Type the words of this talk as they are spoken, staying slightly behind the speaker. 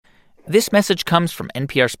This message comes from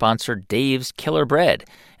NPR sponsor Dave's Killer Bread,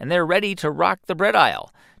 and they're ready to rock the bread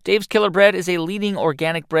aisle. Dave's Killer Bread is a leading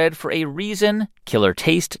organic bread for a reason: killer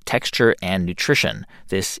taste, texture, and nutrition.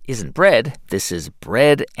 This isn't bread, this is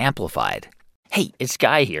bread amplified. Hey, it's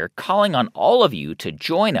Guy here, calling on all of you to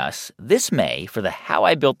join us this May for the How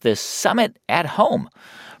I Built This Summit at Home.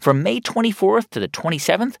 From May 24th to the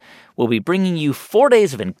 27th, we'll be bringing you 4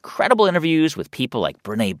 days of incredible interviews with people like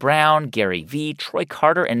Brené Brown, Gary Vee, Troy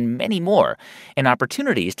Carter, and many more, and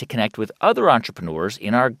opportunities to connect with other entrepreneurs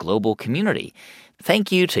in our global community.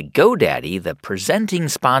 Thank you to GoDaddy, the presenting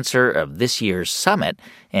sponsor of this year's summit,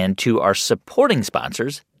 and to our supporting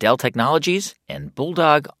sponsors, Dell Technologies and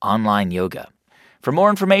Bulldog Online Yoga. For more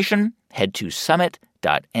information, head to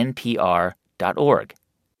summit.npr.org.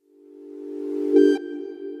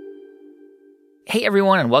 Hey,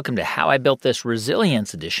 everyone, and welcome to How I Built This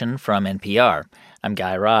Resilience edition from NPR. I'm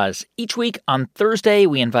Guy Raz. Each week on Thursday,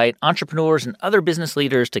 we invite entrepreneurs and other business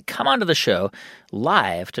leaders to come onto the show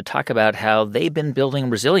live to talk about how they've been building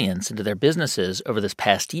resilience into their businesses over this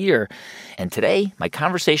past year. And today, my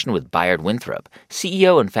conversation with Bayard Winthrop,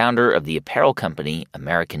 CEO and founder of the apparel company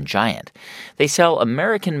American Giant. They sell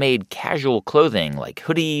American-made casual clothing like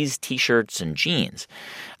hoodies, T-shirts, and jeans.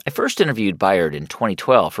 I first interviewed Bayard in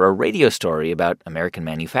 2012 for a radio story about American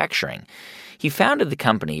manufacturing. He founded the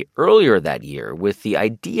company earlier that year with the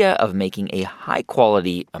idea of making a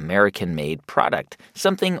high-quality American-made product,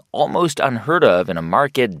 something almost unheard of in a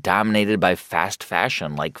market dominated by fast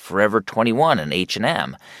fashion like Forever 21 and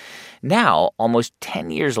H&M. Now, almost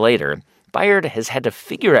 10 years later, Bayard has had to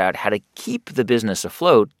figure out how to keep the business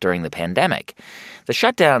afloat during the pandemic. The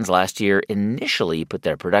shutdowns last year initially put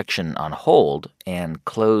their production on hold and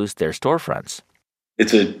closed their storefronts.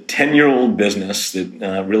 It's a 10-year-old business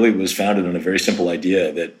that really was founded on a very simple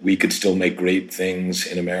idea that we could still make great things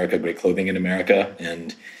in America, great clothing in America.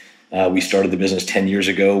 And we started the business 10 years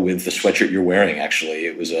ago with the sweatshirt you're wearing, actually.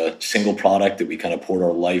 It was a single product that we kind of poured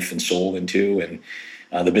our life and soul into. And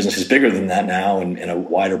the business is bigger than that now and a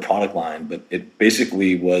wider product line. But it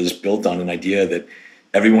basically was built on an idea that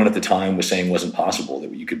everyone at the time was saying wasn't possible,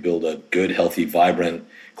 that you could build a good, healthy, vibrant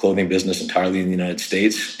clothing business entirely in the United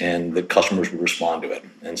States and the customers would respond to it.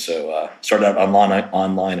 And so started out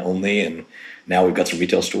online only, and now we've got some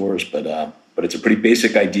retail stores. But it's a pretty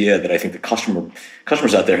basic idea that I think the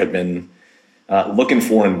customers out there have been looking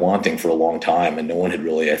for and wanting for a long time, and no one had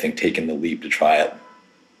really, I think, taken the leap to try it.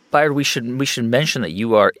 Bayard, we should mention that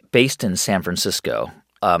you are based in San Francisco.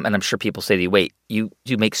 And I'm sure people say to you, wait, you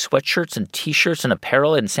make sweatshirts and T-shirts and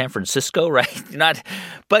apparel in San Francisco, right?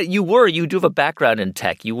 But you do have a background in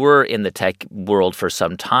tech. You were in the tech world for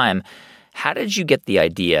some time. How did you get the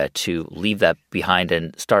idea to leave that behind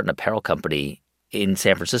and start an apparel company in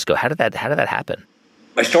San Francisco? How did that happen?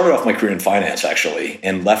 I started off my career in finance, actually,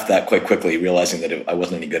 and left that quite quickly, realizing that I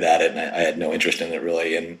wasn't any good at it, and I had no interest in it,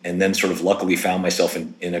 really. And then sort of luckily found myself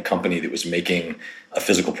in a company that was making a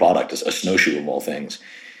physical product, a snowshoe of all things.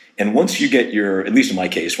 And once you get at least in my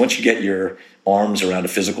case, once you get your arms around a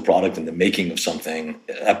physical product and the making of something,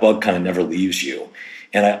 that bug kind of never leaves you.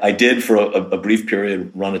 And I did, for a brief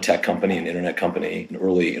period, run a tech company, an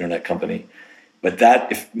early internet company. But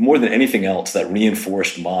that, if more than anything else, that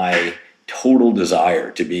reinforced my total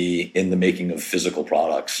desire to be in the making of physical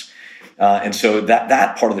products. And so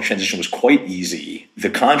that part of the transition was quite easy. The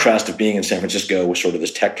contrast of being in San Francisco with sort of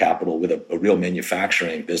this tech capital with a real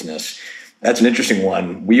manufacturing business, that's an interesting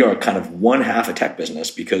one. We are kind of one half a tech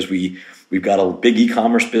business because we've got a big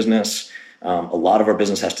e-commerce business. A lot of our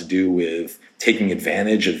business has to do with taking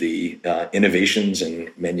advantage of the innovations and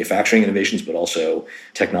manufacturing innovations, but also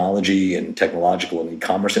technology and technological and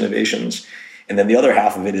e-commerce innovations. And then the other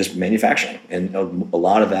half of it is manufacturing. And a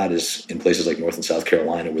lot of that is in places like North and South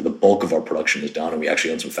Carolina, where the bulk of our production is done, and we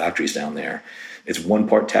actually own some factories down there. It's one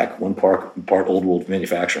part tech, one part old world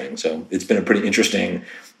manufacturing. So it's been a pretty interesting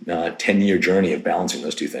 10-year journey of balancing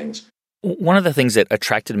those two things. One of the things that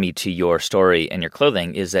attracted me to your story and your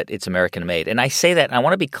clothing is that it's American-made. And I say that, and I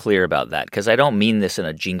want to be clear about that, because I don't mean this in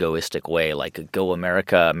a jingoistic way, like go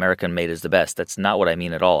America, American-made is the best. That's not what I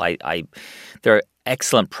mean at all. There are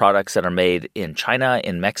excellent products that are made in China,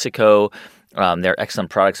 in Mexico. There are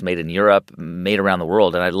excellent products made in Europe, made around the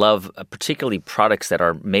world. And I love particularly products that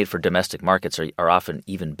are made for domestic markets are often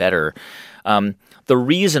even better. The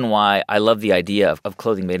reason why I love the idea of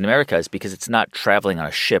clothing made in America is because it's not traveling on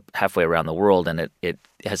a ship halfway around the world, and it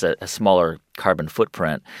has a smaller carbon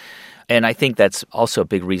footprint. And I think that's also a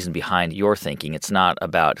big reason behind your thinking. It's not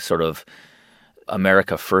about sort of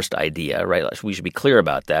America first idea, right? We should be clear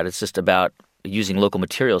about that. It's just about using local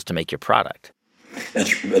materials to make your product.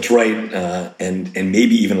 That's right, and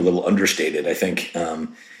maybe even a little understated. I think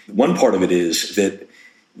one part of it is that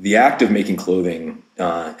the act of making clothing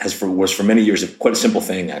was for many years quite a simple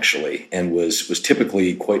thing, actually, and was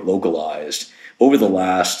typically quite localized. Over the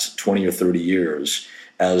last 20 or 30 years,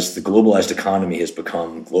 as the globalized economy has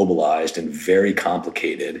become globalized and very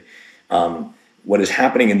complicated, what is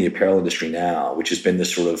happening in the apparel industry now, which has been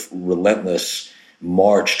this sort of relentless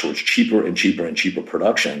march towards cheaper and cheaper and cheaper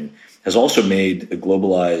production, has also made the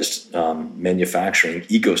globalized manufacturing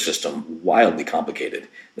ecosystem wildly complicated.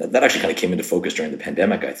 That actually kind of came into focus during the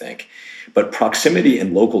pandemic, I think. But proximity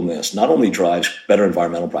and localness not only drives better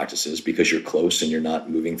environmental practices because you're close and you're not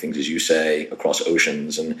moving things, as you say, across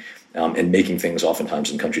oceans and making things oftentimes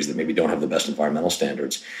in countries that maybe don't have the best environmental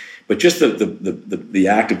standards, but just the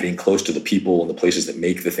act of being close to the people and the places that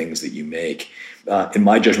make the things that you make, in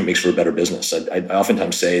my judgment, makes for a better business. I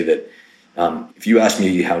oftentimes say that if you ask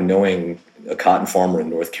me how knowing a cotton farmer in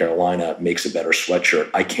North Carolina makes a better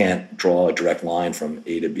sweatshirt, I can't draw a direct line from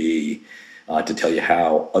A to B to tell you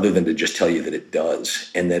how, other than to just tell you that it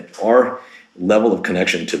does, and that our level of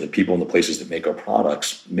connection to the people and the places that make our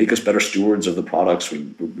products make us better stewards of the products. We're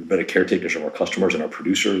better caretakers of our customers and our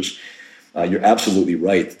producers. You're absolutely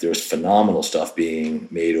right that there's phenomenal stuff being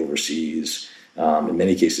made overseas, in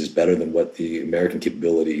many cases better than what the American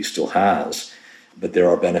capability still has. But there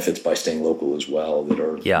are benefits by staying local as well that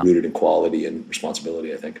are rooted in quality and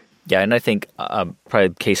responsibility, I think. Yeah, and I think probably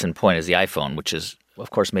case in point is the iPhone, which is,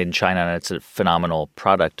 of course, made in China, and it's a phenomenal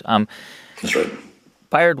product. That's right.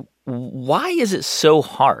 Bayard, why is it so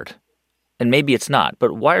hard? And maybe it's not,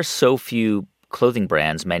 but why are so few clothing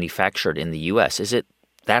brands manufactured in the U.S.? Is it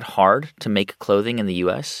that hard to make clothing in the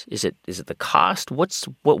U.S.? Is it the cost?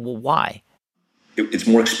 Why? It's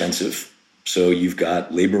more expensive. So you've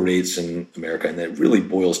got labor rates in America, and that really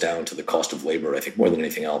boils down to the cost of labor, I think, more than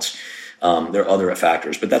anything else. There are other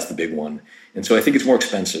factors, but that's the big one. And so I think it's more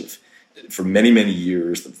expensive. For many, many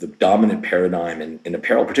years, the dominant paradigm in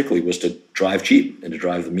apparel particularly was to drive cheap and to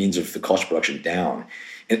drive the means of the cost of production down.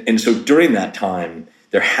 And so during that time,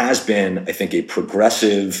 there has been, I think, a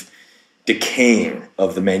progressive decaying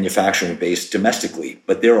of the manufacturing base domestically,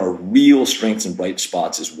 but there are real strengths and bright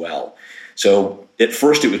spots as well. So at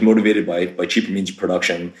first, it was motivated by cheaper means of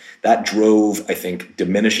production. That drove, I think,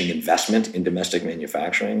 diminishing investment in domestic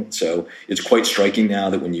manufacturing. So it's quite striking now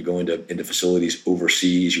that when you go into facilities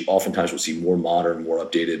overseas, you oftentimes will see more modern, more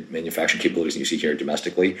updated manufacturing capabilities than you see here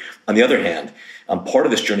domestically. On the other hand, part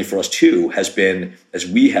of this journey for us, too, has been, as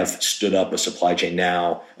we have stood up a supply chain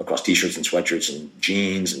now across T-shirts and sweatshirts and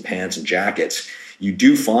jeans and pants and jackets, you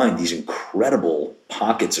do find these incredible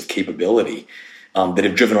pockets of capability that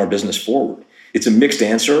have driven our business forward. It's a mixed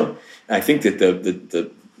answer. I think that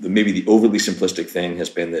the maybe the overly simplistic thing has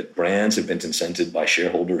been that brands have been incented by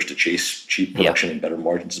shareholders to chase cheap production and better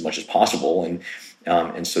margins as much as possible, and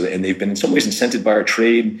they've been in some ways incented by our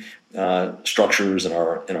trade structures and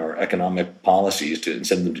our economic policies to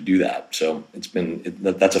incent them to do that. So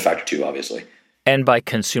that's a factor too, obviously. And by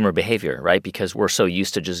consumer behavior, right? Because we're so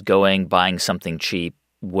used to just buying something cheap,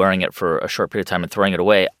 wearing it for a short period of time, and throwing it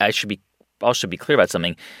away. I should be clear about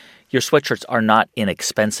something. Your sweatshirts are not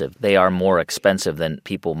inexpensive. They are more expensive than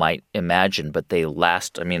people might imagine, but they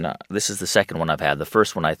last. I mean, this is the second one I've had. The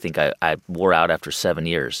first one I think I wore out after 7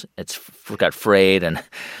 years. It's got frayed, and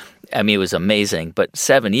I mean, it was amazing. But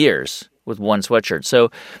 7 years with one sweatshirt. So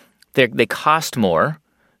they cost more,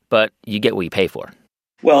 but you get what you pay for.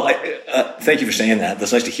 Well, thank you for saying that.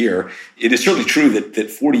 That's nice to hear. It is certainly true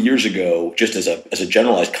that 40 years ago, just as a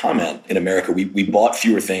generalized comment in America, we bought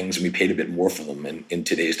fewer things and we paid a bit more for them in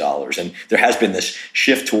today's dollars. And there has been this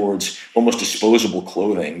shift towards almost disposable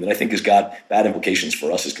clothing that I think has got bad implications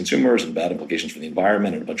for us as consumers and bad implications for the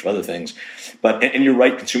environment and a bunch of other things. And you're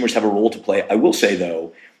right, consumers have a role to play. I will say,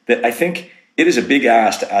 though, that I think it is a big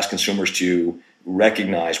ask to ask consumers to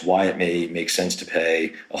recognize why it may make sense to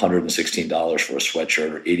pay $116 for a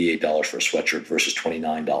sweatshirt or $88 for a sweatshirt versus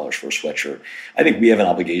 $29 for a sweatshirt. I think we have an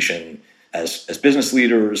obligation as business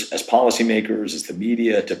leaders, as policymakers, as the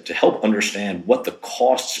media, to help understand what the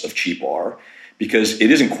costs of cheap are, because it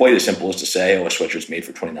isn't quite as simple as to say, a sweatshirt's made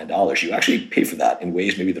for $29. You actually pay for that in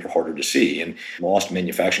ways maybe that are harder to see, and lost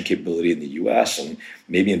manufacturing capability in the U.S. and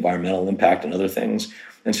maybe environmental impact and other things.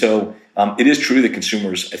 And so it is true that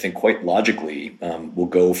consumers, I think, quite logically will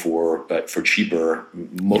go for cheaper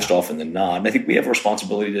most often than not. And I think we have a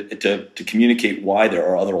responsibility to communicate why there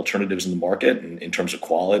are other alternatives in the market in terms of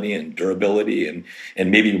quality and durability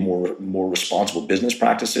and maybe more responsible business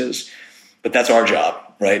practices. But that's our job,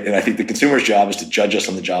 right? And I think the consumer's job is to judge us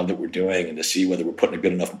on the job that we're doing and to see whether we're putting a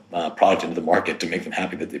good enough product into the market to make them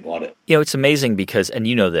happy that they bought it. It's amazing because, and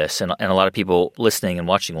you know this, and a lot of people listening and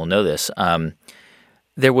watching will know this,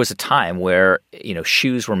 there was a time where,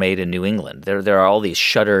 shoes were made in New England. There are all these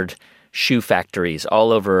shuttered shoe factories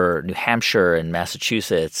all over New Hampshire and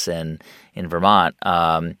Massachusetts and in Vermont.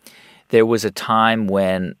 There was a time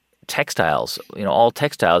when textiles, all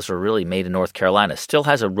textiles were really made in North Carolina. Still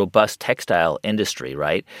has a robust textile industry,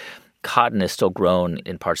 right? Cotton is still grown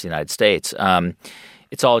in parts of the United States.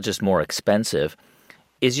 It's all just more expensive.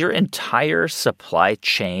 Is your entire supply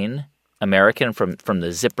chain American, from the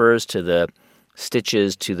zippers to the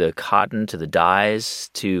stitches to the cotton to the dyes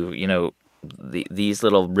to, these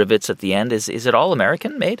little rivets at the end? Is it all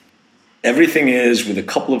American made? Everything is, with a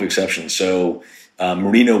couple of exceptions. So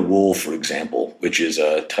merino wool, for example, which is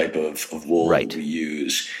a type of wool that we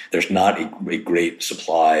use. There's not a great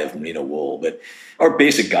supply of merino wool, but our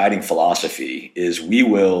basic guiding philosophy is we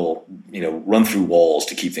will, run through walls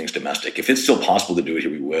to keep things domestic. If it's still possible to do it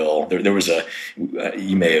here, we will. There was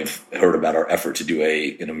you may have heard about our effort to do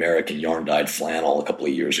an American yarn-dyed flannel a couple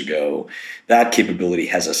of years ago. That capability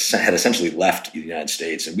had essentially left the United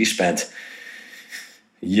States, and we spent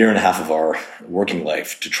a year and a half of our working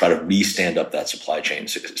life to try to re-stand up that supply chain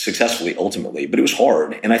successfully, ultimately. But it was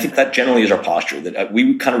hard. And I think that generally is our posture, that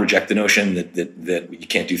we kind of reject the notion that you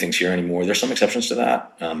can't do things here anymore. There's some exceptions to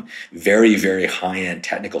that. Very, very high-end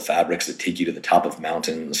technical fabrics that take you to the top of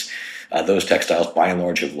mountains. Those textiles, by and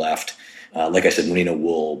large, have left. Like I said, merino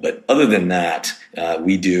wool. But other than that,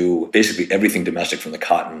 we do basically everything domestic from the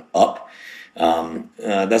cotton up.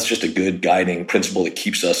 That's just a good guiding principle that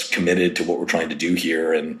keeps us committed to what we're trying to do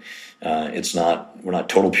here. And we're not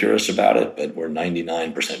total purists about it, but we're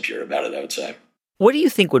 99% pure about it, I would say. What do you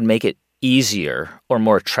think would make it easier or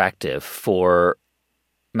more attractive for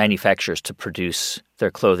manufacturers to produce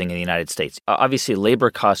their clothing in the United States? Obviously,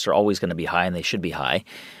 labor costs are always going to be high, and they should be high.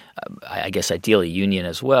 I guess ideally union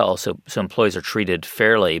as well, so employees are treated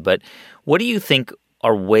fairly. But what do you think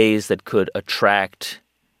are ways that could attract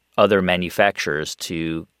other manufacturers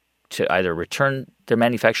to either return their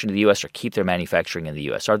manufacturing to the U.S. or keep their manufacturing in the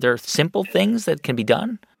U.S.? Are there simple things that can be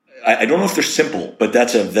done? I don't know if they're simple, but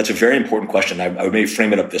that's a very important question. I would maybe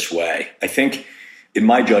frame it up this way. I think, in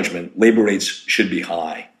my judgment, labor rates should be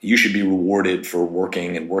high. You should be rewarded for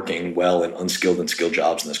working well in unskilled and skilled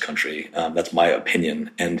jobs in this country. That's my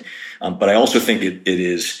opinion. But I also think it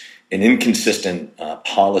is an inconsistent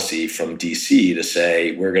policy from D.C. to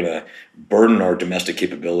say we're going to burden our domestic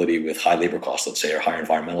capability with high labor costs, let's say, or higher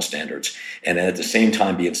environmental standards, and then at the same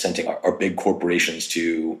time be incenting our big corporations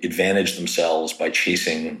to advantage themselves by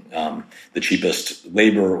chasing the cheapest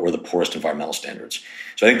labor or the poorest environmental standards.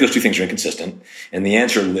 So I think those two things are inconsistent, and the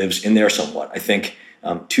answer lives in there somewhat. I think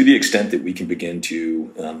to the extent that we can begin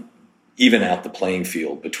to even out the playing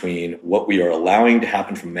field between what we are allowing to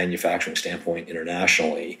happen from a manufacturing standpoint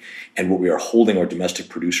internationally and what we are holding our domestic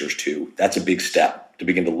producers to, that's a big step to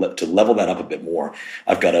begin to level that up a bit more.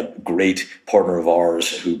 I've got a great partner of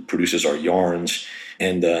ours who produces our yarns,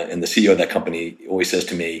 and the CEO of that company always says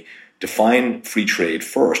to me, define free trade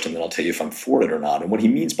first, and then I'll tell you if I'm for it or not. And what he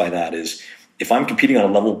means by that is, if I'm competing on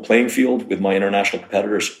a level playing field with my international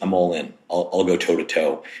competitors, I'm all in. I'll go toe to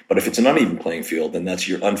toe. But if it's an uneven playing field, then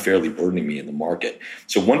you're unfairly burdening me in the market.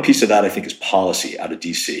 So one piece of that, I think, is policy out of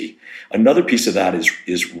DC. Another piece of that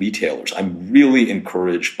is retailers. I'm really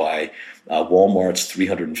encouraged by Walmart's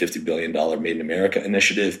 $350 billion Made in America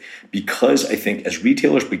initiative, because I think as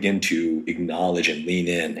retailers begin to acknowledge and lean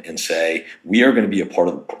in and say, we are going to be a part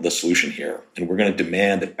of the solution here, and we're going to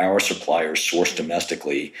demand that our suppliers source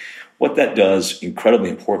domestically, what that does, incredibly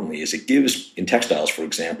importantly, is it gives, in textiles, for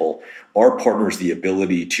example, our partners the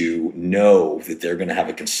ability to know that they're going to have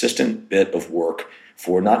a consistent bit of work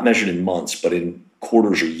for not measured in months, but in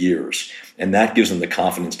quarters or years. And that gives them the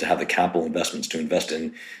confidence to have the capital investments to invest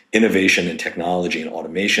in innovation and technology and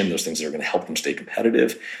automation, those things that are going to help them stay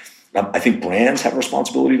competitive. I think brands have a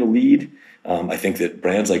responsibility to lead. I think that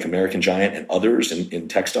brands like American Giant and others in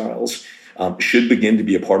textiles should begin to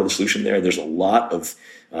be a part of the solution there. There's a lot of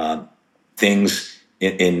things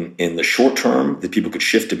in the short term that people could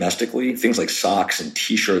shift domestically, things like socks and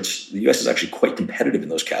T-shirts. The U.S. is actually quite competitive in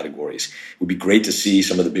those categories. It would be great to see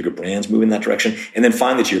some of the bigger brands move in that direction. And then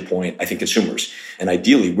finally, to your point, I think consumers. And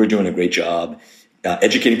ideally, we're doing a great job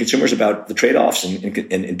educating consumers about the trade-offs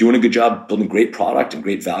and doing a good job building great product and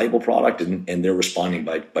great valuable product, and they're responding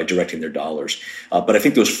by directing their dollars. But I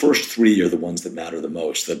think those first three are the ones that matter the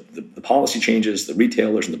most. The policy changes, the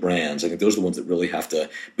retailers, and the brands. I think those are the ones that really have to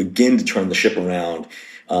begin to turn the ship around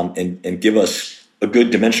and give us a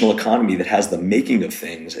good dimensional economy that has the making of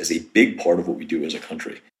things as a big part of what we do as a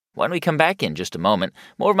country. When we come back in just a moment,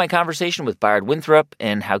 more of my conversation with Bayard Winthrop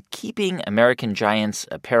and how keeping American Giant's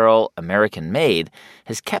apparel American-made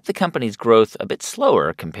has kept the company's growth a bit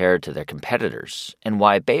slower compared to their competitors, and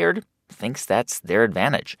why Bayard thinks that's their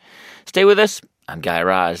advantage. Stay with us. I'm Guy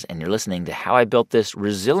Raz, and you're listening to How I Built This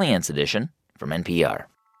Resilience Edition from NPR.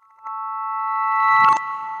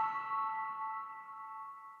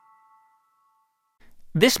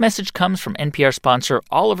 This message comes from NPR sponsor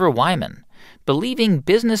Oliver Wyman. Believing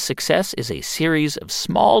business success is a series of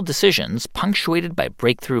small decisions punctuated by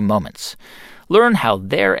breakthrough moments. Learn how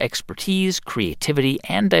their expertise, creativity,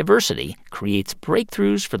 and diversity creates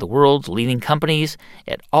breakthroughs for the world's leading companies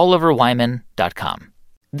at oliverwyman.com.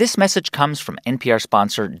 This message comes from NPR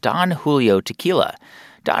sponsor Don Julio Tequila.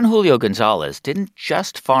 Don Julio Gonzalez didn't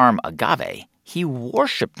just farm agave. He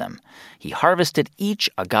worshipped them. He harvested each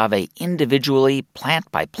agave individually, plant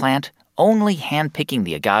by plant, only handpicking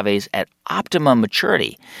the agaves at optimum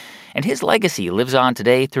maturity. And his legacy lives on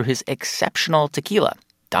today through his exceptional tequila.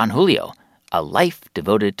 Don Julio, a life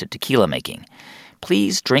devoted to tequila making.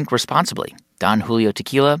 Please drink responsibly. Don Julio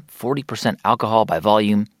Tequila, 40% alcohol by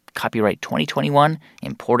volume, copyright 2021,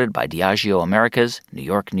 imported by Diageo Americas, New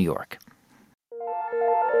York, New York.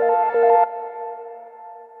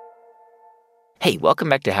 Hey, welcome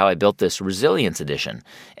back to How I Built This Resilience Edition.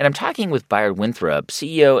 And I'm talking with Bayard Winthrop,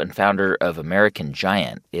 CEO and founder of American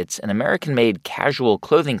Giant. It's an American-made casual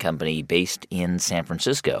clothing company based in San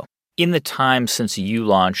Francisco. In the time since you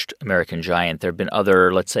launched American Giant, there have been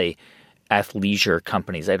other, let's say, athleisure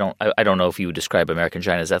companies. I don't know if you would describe American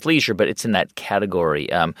Giant as athleisure, but it's in that category.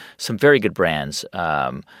 Some very good brands.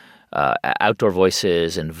 Outdoor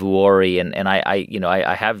Voices and Vuori, and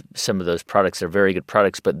I have some of those products. They're very good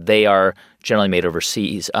products, but they are generally made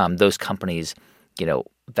overseas. Those companies,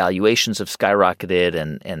 valuations have skyrocketed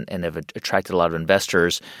and have attracted a lot of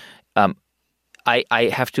investors. I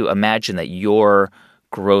have to imagine that your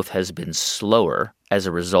growth has been slower as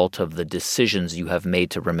a result of the decisions you have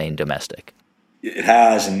made to remain domestic. It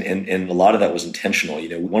has, and a lot of that was intentional.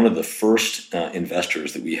 One of the first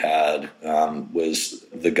investors that we had was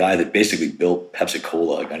the guy that basically built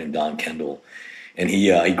Pepsi-Cola, a guy named Don Kendall. And he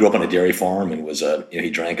grew up on a dairy farm and was he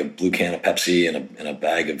drank a blue can of Pepsi and a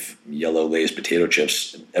bag of yellow Lay's potato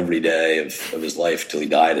chips every day of his life till he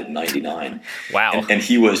died at 99. Wow. And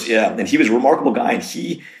he was a remarkable guy. And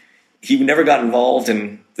he never got involved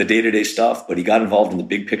in the day-to-day stuff, but he got involved in the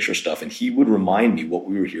big picture stuff, and he would remind me what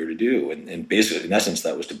we were here to do. And basically, in essence,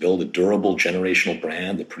 that was to build a durable generational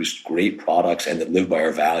brand that produced great products and that lived by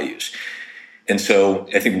our values. And so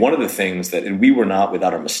I think one of the things that, and we were not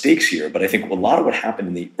without our mistakes here, but I think a lot of what happened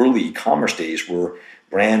in the early e-commerce days were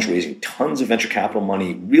brands raising tons of venture capital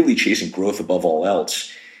money, really chasing growth above all else.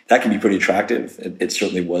 That can be pretty attractive. It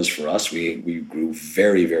certainly was for us. We grew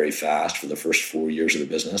very, very fast for the first 4 years of the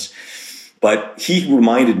business. But he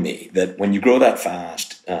reminded me that when you grow that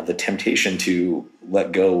fast, the temptation to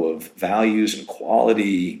let go of values and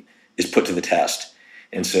quality is put to the test.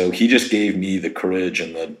 And so he just gave me the courage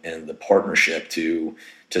and the partnership to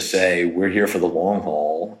say, we're here for the long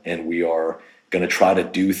haul, and we are going to try to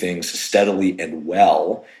do things steadily and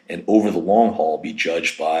well, and over the long haul be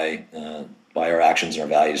judged by our actions and our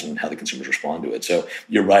values and how the consumers respond to it. So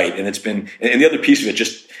you're right. And the other piece of it,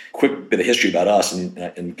 just quick bit of history about us,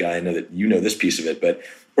 and Guy, I know that you know this piece of it, but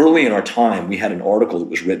early in our time, we had an article that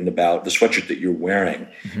was written about the sweatshirt that you're wearing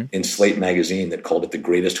in Slate magazine that called it the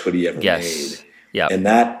greatest hoodie ever made. Yeah. And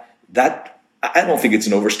that I don't think it's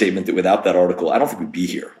an overstatement that without that article, I don't think we'd be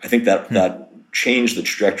here. I think that changed the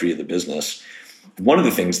trajectory of the business. One of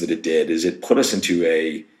the things that it did is it put us into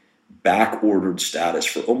a back-ordered status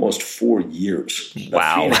for almost 4 years.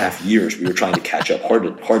 About 3.5 years we were trying to catch up. Hard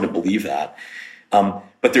to believe that.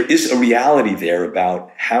 But there is a reality there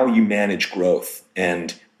about how you manage growth,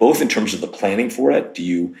 and both in terms of the planning for it, do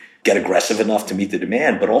you get aggressive enough to meet the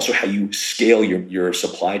demand, but also how you scale your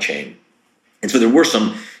supply chain. And so there were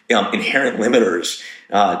some inherent limiters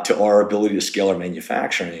to our ability to scale our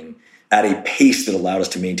manufacturing at a pace that allowed us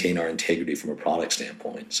to maintain our integrity from a product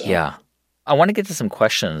standpoint. So. Yeah. I want to get to some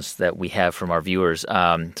questions that we have from our viewers,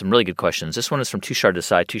 some really good questions. This one is from Tushar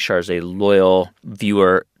Desai. Tushar is a loyal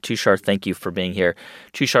viewer. Tushar, thank you for being here.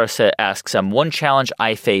 Tushar asks, one challenge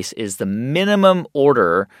I face is the minimum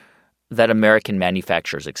order that American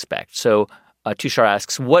manufacturers expect. So Tushar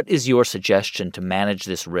asks, what is your suggestion to manage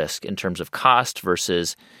this risk in terms of cost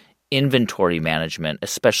versus inventory management,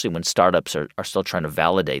 especially when startups are still trying to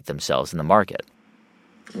validate themselves in the market?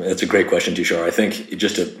 That's a great question, Tushar. I think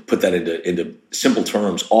just to put that into simple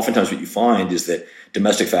terms, oftentimes what you find is that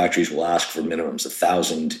domestic factories will ask for minimums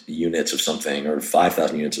 1,000 units of something or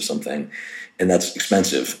 5,000 units of something, and that's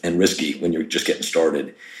expensive and risky when you're just getting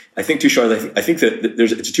started. I think, Tushar, I think that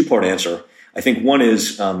it's a two-part answer. I think one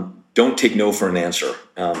is don't take no for an answer.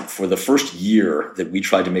 For the first year that we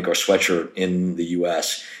tried to make our sweatshirt in the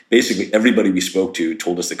U.S., basically everybody we spoke to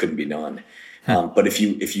told us that couldn't be done. But if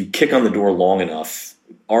you kick on the door long enough,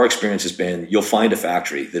 our experience has been you'll find a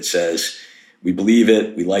factory that says, we believe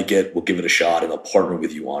it, we like it, we'll give it a shot, and they'll partner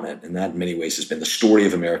with you on it. And that in many ways has been the story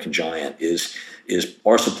of American Giant is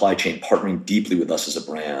our supply chain partnering deeply with us as a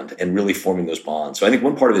brand and really forming those bonds. So I think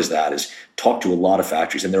one part of it is talk to a lot of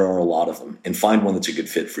factories, and there are a lot of them, and find one that's a good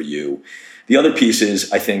fit for you. The other piece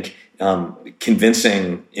is, I think,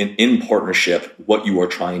 convincing in partnership what you are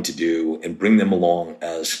trying to do and bring them along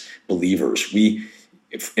as believers.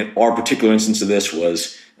 In our particular instance of this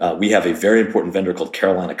was we have a very important vendor called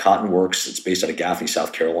Carolina Cotton Works. It's based out of Gaffney,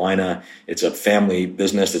 South Carolina. It's a family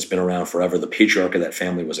business that's been around forever. The patriarch of that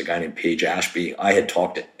family was a guy named Paige Ashby. I had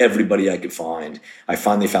talked to everybody I could find. I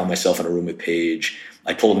finally found myself in a room with Paige.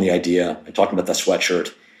 I told him the idea. I talked about that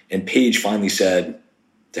sweatshirt. And Paige finally said,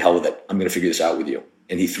 to hell with it. I'm going to figure this out with you.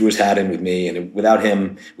 And he threw his hat in with me. And without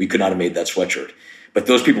him, we could not have made that sweatshirt. But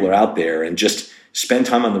those people are out there, and just spend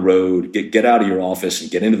time on the road, get out of your office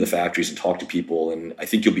and get into the factories and talk to people. And I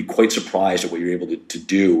think you'll be quite surprised at what you're able to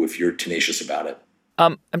do if you're tenacious about it.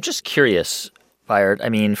 I'm just curious, Bayard. I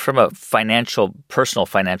mean, from a personal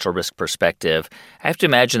financial risk perspective, I have to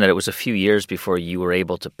imagine that it was a few years before you were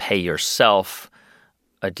able to pay yourself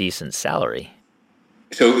a decent salary.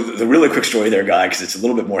 So the really quick story there, Guy, because it's a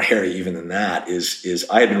little bit more hairy even than that, is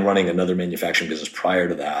I had been running another manufacturing business prior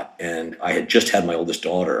to that, and I had just had my oldest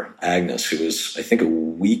daughter, Agnes, who was, I think, a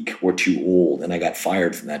week or two old, and I got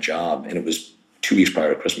fired from that job, and it was 2 weeks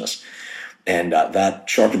prior to Christmas. And that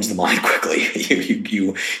sharpens the mind quickly.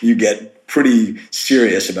 You get pretty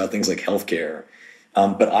serious about things like healthcare.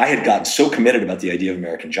 But I had gotten so committed about the idea of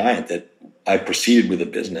American Giant that I proceeded with a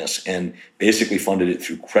business and basically funded it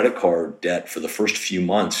through credit card debt for the first few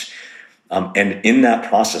months. And in that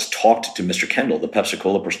process, talked to Mr. Kendall, the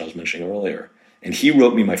Pepsi-Cola person I was mentioning earlier. And he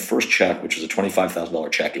wrote me my first check, which was a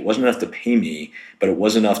 $25,000 check. It wasn't enough to pay me, but it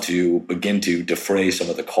was enough to begin to defray some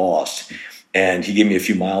of the costs. And he gave me a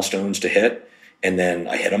few milestones to hit. And then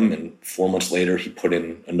I hit them. And 4 months later, he put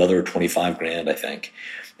in another 25 grand, I think.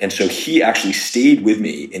 And so he actually stayed with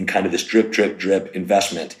me in kind of this drip, drip, drip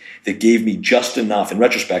investment that gave me just enough. In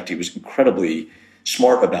retrospect, he was incredibly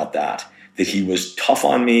smart about that he was tough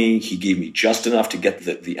on me. He gave me just enough to get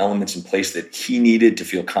the elements in place that he needed to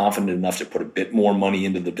feel confident enough to put a bit more money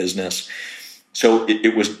into the business. So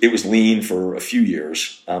it was lean for a few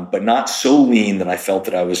years, but not so lean that I felt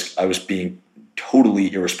that I was being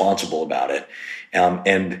totally irresponsible about it.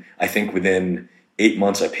 And I think within 8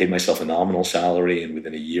 months, I paid myself a nominal salary, and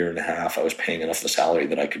within a year and a half, I was paying enough of the salary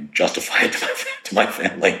that I could justify it to my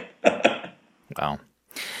family. Wow.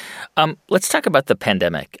 Let's talk about the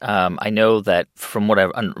pandemic. I know that from what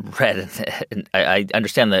I've read, I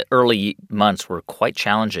understand the early months were quite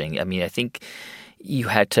challenging. I mean, I think you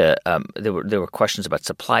had to. There were questions about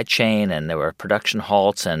supply chain, and there were production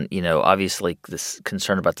halts, and obviously this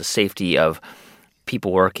concern about the safety of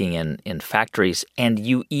people working in factories, and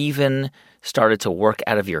you even started to work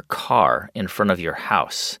out of your car in front of your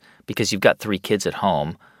house because you've got 3 kids at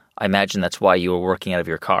home. I imagine that's why you were working out of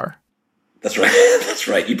your car. That's right. That's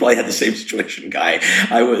right. You probably had the same situation, Guy.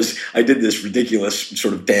 I did this ridiculous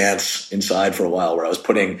sort of dance inside for a while where I was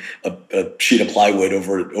putting a sheet of plywood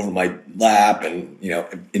over my lap, and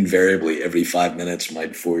invariably every 5 minutes my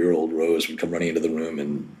 4-year-old Rose would come running into the room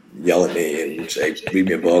and yell at me and say, "Read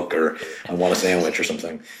me a book," or "I want a sandwich," or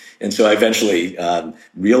something. And so I eventually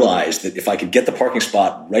realized that if I could get the parking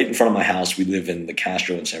spot right in front of my house — we live in the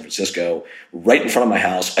Castro in San Francisco — right in front of my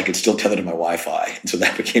house, I could still tether to my Wi-Fi. And so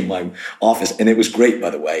that became my office. And it was great,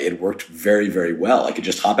 by the way. It worked very, very well. I could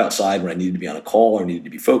just hop outside when I needed to be on a call or needed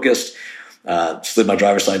to be focused, slid my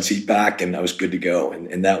driver's side seat back, and I was good to go.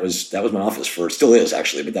 And that was my office still is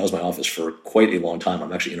actually, but that was my office for quite a long time.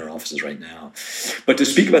 I'm actually in our offices right now. But to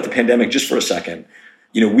speak about the pandemic just for a second,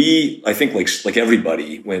 I think like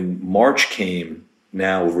everybody, when March came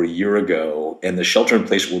now over a year ago and the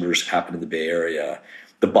shelter-in-place orders happened in the Bay Area,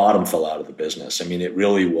 the bottom fell out of the business. I mean, it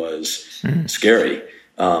really was scary.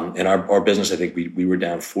 And our business, I think we were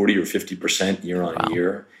down 40 or 50% year on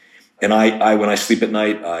year. And I when I sleep at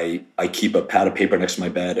night, I keep a pad of paper next to my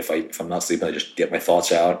bed. If I'm not sleeping, I just get my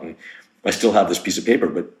thoughts out. And I still have this piece of paper,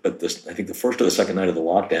 but I think the first or the second night of the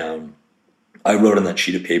lockdown, I wrote on that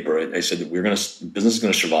sheet of paper, I said that business is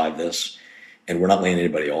going to survive this, and we're not laying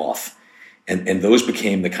anybody off. And those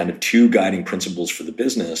became the kind of two guiding principles for the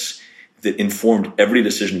business that informed every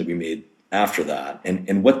decision that we made after that.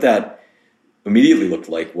 And what that immediately looked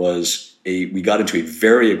like was we got into a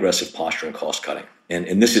very aggressive posture in cost cutting.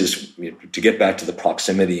 And this is, to get back to the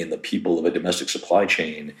proximity and the people of a domestic supply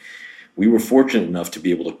chain, we were fortunate enough to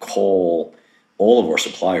be able to call all of our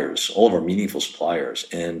suppliers, all of our meaningful suppliers.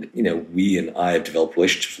 And, we and I have developed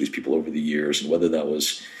relationships with these people over the years. And whether that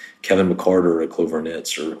was Kevin McCarter at Clover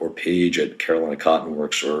Knits or Paige at Carolina Cotton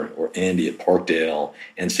Works or Andy at Parkdale,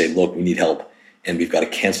 and say, look, we need help and we've got to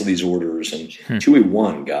cancel these orders. And to a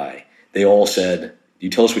one guy, they all said, you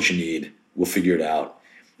tell us what you need, we'll figure it out.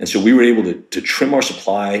 And so we were able to trim our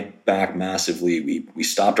supply back massively. We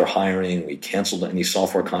stopped our hiring. We canceled any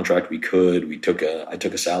software contract we could. I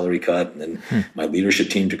took a salary cut, and then my leadership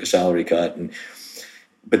team took a salary cut.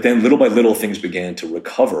 But then little by little, things began to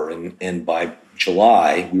recover. And by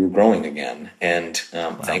July, we were growing again. And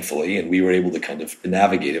thankfully, and we were able to kind of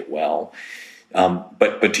navigate it well.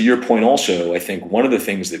 But to your point also, I think one of the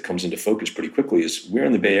things that comes into focus pretty quickly is we're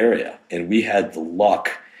in the Bay Area, and we had the luck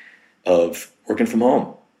of working from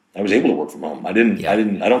home. I was able to work from home. I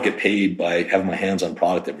don't get paid by having my hands on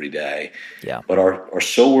product every day. Yeah. But our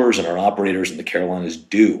sewers and our operators in the Carolinas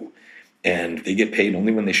do, and they get paid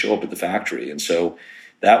only when they show up at the factory. And so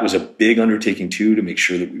that was a big undertaking too, to make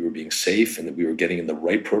sure that we were being safe and that we were getting in the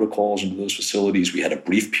right protocols into those facilities. We had a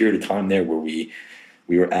brief period of time there where we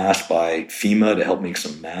were asked by FEMA to help make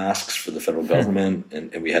some masks for the federal government,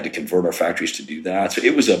 and we had to convert our factories to do that. So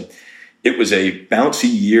it was a bouncy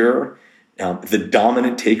year. The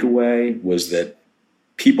dominant takeaway was that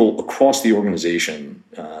people across the organization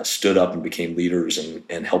stood up and became leaders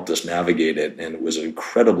and helped us navigate it. And it was an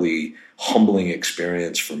incredibly humbling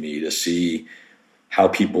experience for me to see how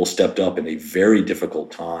people stepped up in a very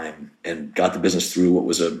difficult time and got the business through what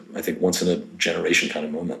was I think, once in a generation kind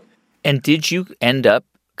of moment. And did you end up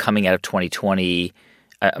coming out of 2020,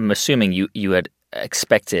 I'm assuming you had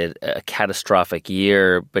expected a catastrophic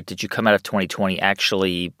year, but did you come out of 2020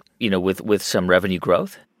 actually, with some revenue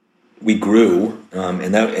growth? We grew,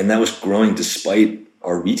 and that was growing despite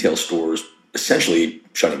our retail stores essentially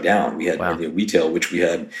shutting down. We had retail, which we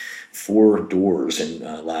had 4 doors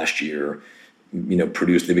in last year,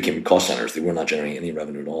 produced. They became cost centers. They were not generating any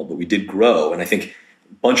revenue at all, but we did grow. And I think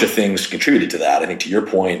a bunch of things contributed to that. I think, to your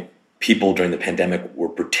point, people during the pandemic were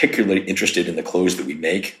particularly interested in the clothes that we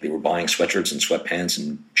make. They were buying sweatshirts and sweatpants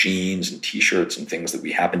and jeans and T-shirts and things that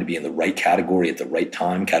we happened to be in the right category at the right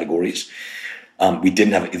time categories. We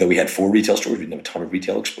didn't have, though we had 4 retail stores, we didn't have a ton of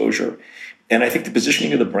retail exposure. And I think the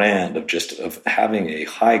positioning of the brand of having a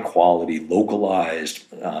high quality, localized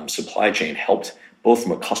supply chain helped both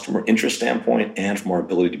from a customer interest standpoint and from our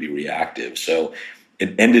ability to be reactive. So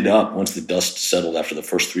it ended up, once the dust settled after the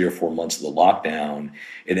first 3 or 4 months of the lockdown,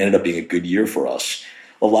 it ended up being a good year for us.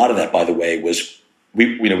 A lot of that, by the way, was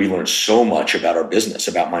we learned so much about our business,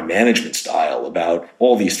 about my management style, about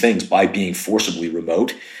all these things by being forcibly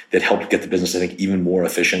remote that helped get the business, I think, even more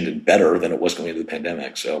efficient and better than it was going into the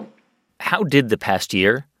pandemic. So, how did the past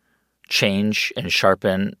year change and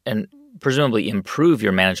sharpen and presumably improve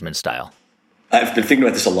your management style? I've been thinking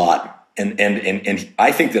about this a lot. And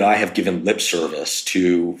I think that I have given lip service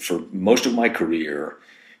for most of my career,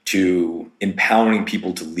 to empowering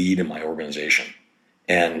people to lead in my organization.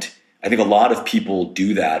 And I think a lot of people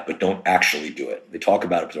do that, but don't actually do it. They talk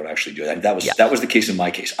about it, but don't actually do it. And that was the case in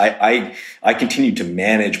my case. I continued to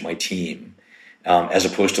manage my team as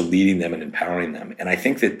opposed to leading them and empowering them. And I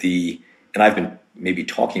think that and I've been maybe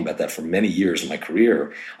talking about that for many years in my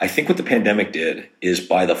career. I think what the pandemic did is,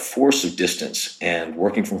 by the force of distance and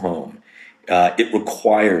working from home, it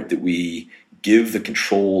required that we give the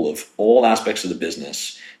control of all aspects of the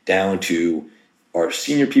business down to our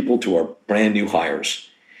senior people, to our brand new hires.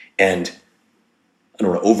 And I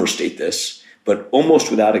don't want to overstate this, but almost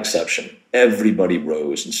without exception, everybody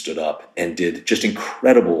rose and stood up and did just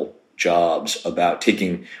incredible jobs about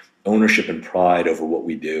taking ownership and pride over what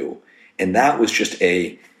we do. And that was just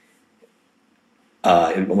it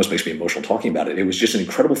almost makes me emotional talking about it. It was just an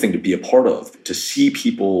incredible thing to be a part of, to see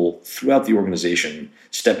people throughout the organization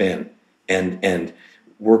step in and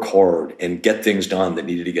work hard and get things done that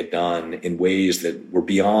needed to get done in ways that were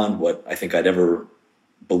beyond what I think I'd ever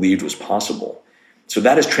believed was possible. So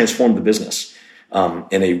that has transformed the business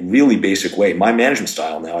in a really basic way. My management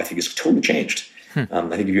style now, I think, is totally changed. I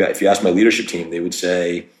think if you ask my leadership team, they would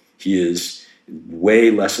say he is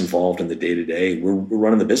way less involved in the day-to-day. We're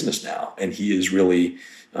running the business now, and he is really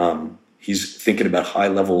he's thinking about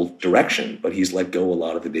high-level direction, but he's let go a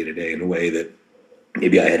lot of the day-to-day in a way that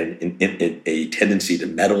maybe I had a tendency to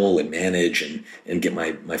meddle and manage and get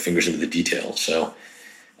my fingers into the details. So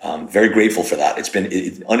very grateful for that. It's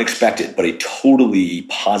been unexpected, but a totally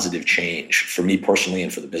positive change for me personally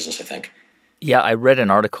and for the business, I think. Yeah, I read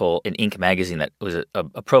an article in Inc. magazine that was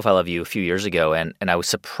a profile of you a few years ago, and I was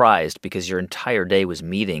surprised because your entire day was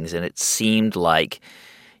meetings, and it seemed like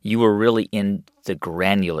you were really into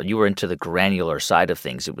the granular side of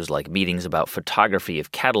things. It was like meetings about photography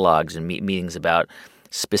of catalogs and meetings about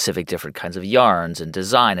specific different kinds of yarns and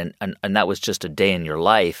design, and that was just a day in your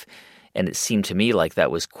life. And it seemed to me like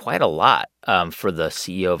that was quite a lot for the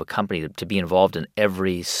CEO of a company to be involved in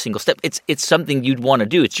every single step. It's something you'd want to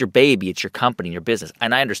do. It's your baby. It's your company, your business.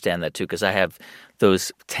 And I understand that too because I have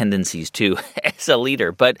those tendencies too as a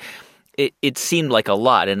leader. But it seemed like a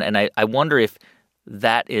lot. And I wonder if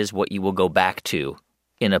that is what you will go back to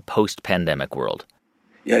in a post-pandemic world.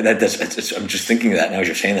 Yeah, I'm just thinking of that now as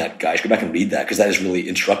you're saying that, guys. Go back and read that because that is really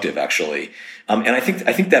instructive, actually. And I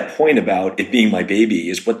think that point about it being my baby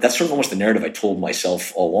is that's sort of almost the narrative I told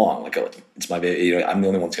myself all along. Like, oh, it's my baby. I'm the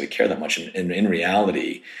only one that's going to care that much. And in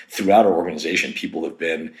reality, throughout our organization, people have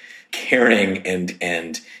been caring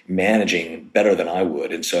and managing better than I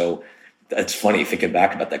would. And so that's funny thinking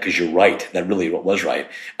back about that because you're right. That really was right.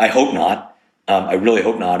 I hope not. I really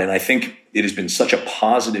hope not. And I think it has been such a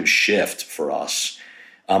positive shift for us.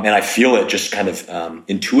 And I feel it just kind of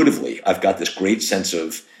intuitively. I've got this great sense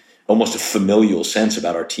of almost a familial sense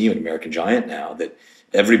about our team at American Giant now that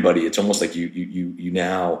everybody, it's almost like you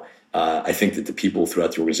now, I think that the people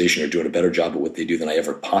throughout the organization are doing a better job at what they do than I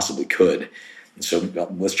ever possibly could. And so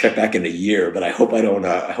let's check back in a year, but I hope I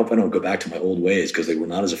don't go back to my old ways because they were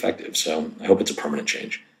not as effective. So I hope it's a permanent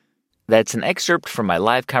change. That's an excerpt from my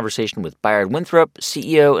live conversation with Bayard Winthrop,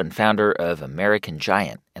 CEO and founder of American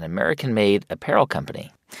Giant, an American-made apparel company.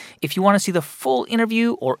 If you want to see the full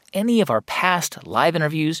interview or any of our past live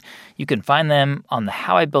interviews, you can find them on the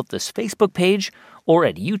How I Built This Facebook page or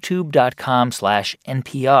at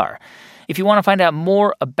youtube.com/NPR. If you want to find out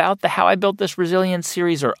more about the How I Built This Resilience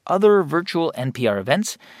series or other virtual NPR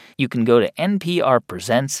events, you can go to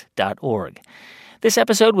nprpresents.org. This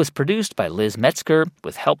episode was produced by Liz Metzger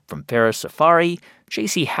with help from Farah Safari,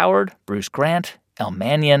 J.C. Howard, Bruce Grant, El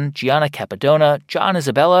Mannion, Gianna Capadona, John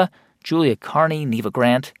Isabella, Julia Carney, Neva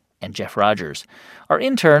Grant, and Jeff Rogers. Our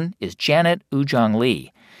intern is Janet Ujong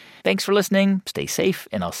Lee. Thanks for listening, stay safe,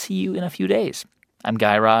 and I'll see you in a few days. I'm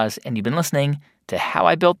Guy Raz, and you've been listening to How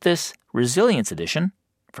I Built This Resilience Edition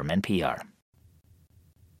from NPR.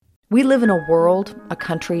 We live in a world, a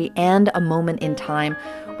country, and a moment in time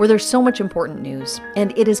where there's so much important news,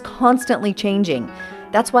 and it is constantly changing.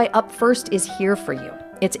 That's why Up First is here for you.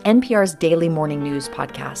 It's NPR's daily morning news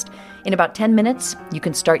podcast. In about 10 minutes, you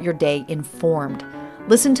can start your day informed.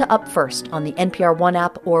 Listen to Up First on the NPR One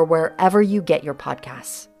app or wherever you get your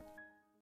podcasts.